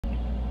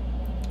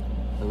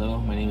Hello,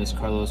 my name is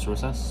Carlos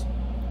Rosas,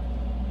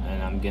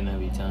 and I'm gonna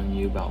be telling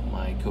you about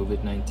my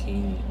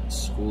COVID-19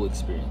 school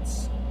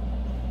experience.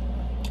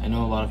 I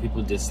know a lot of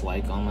people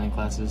dislike online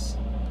classes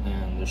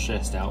and they're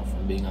stressed out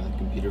from being on the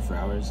computer for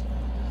hours,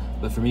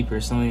 but for me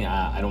personally,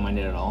 I don't mind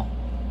it at all.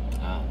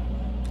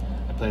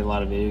 I play a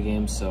lot of video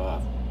games, so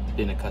I've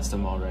been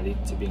accustomed already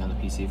to being on the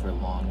PC for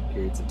long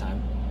periods of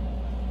time.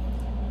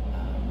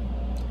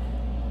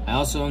 I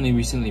also only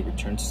recently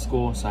returned to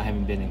school, so I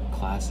haven't been in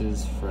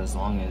classes for as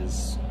long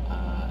as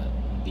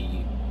the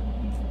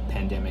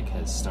pandemic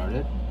has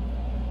started,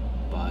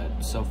 but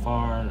so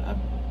far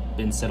I've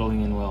been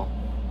settling in well.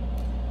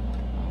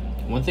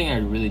 One thing I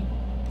really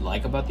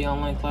like about the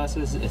online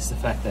classes is the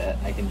fact that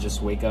I can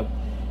just wake up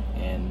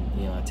and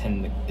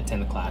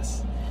attend the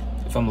class.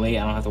 If I'm late,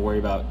 I don't have to worry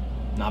about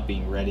not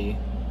being ready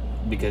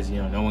because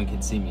no one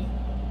can see me.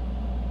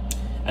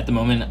 At the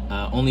moment,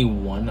 only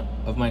one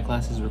of my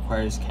classes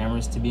requires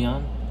cameras to be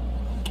on,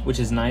 which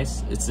is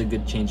nice. It's a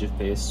good change of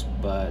pace,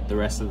 but the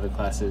rest of the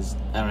classes,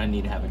 I don't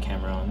need to have a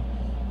camera on.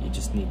 You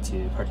just need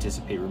to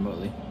participate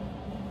remotely.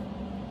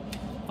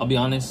 I'll be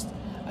honest,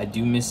 I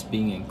do miss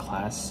being in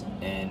class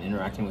and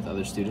interacting with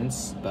other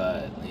students,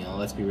 but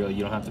let's be real,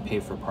 you don't have to pay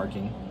for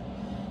parking.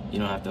 You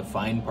don't have to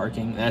find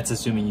parking. That's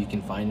assuming you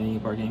can find any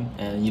parking,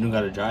 and you don't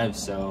gotta drive,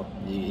 so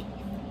in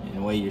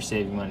a way you're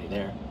saving money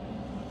there.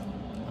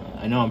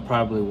 I know I'm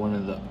probably one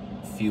of the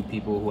few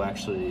people who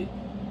actually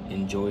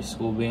enjoy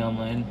school being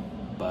online,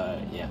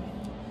 but yeah,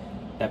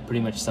 that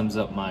pretty much sums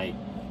up my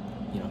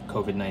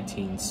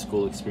COVID-19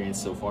 school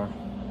experience so far.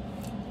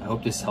 I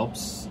hope this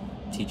helps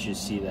teachers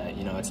see that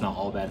it's not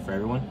all bad for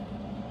everyone,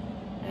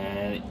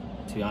 and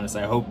to be honest,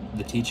 I hope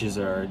the teachers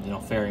are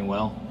faring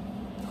well.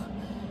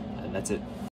 And that's it.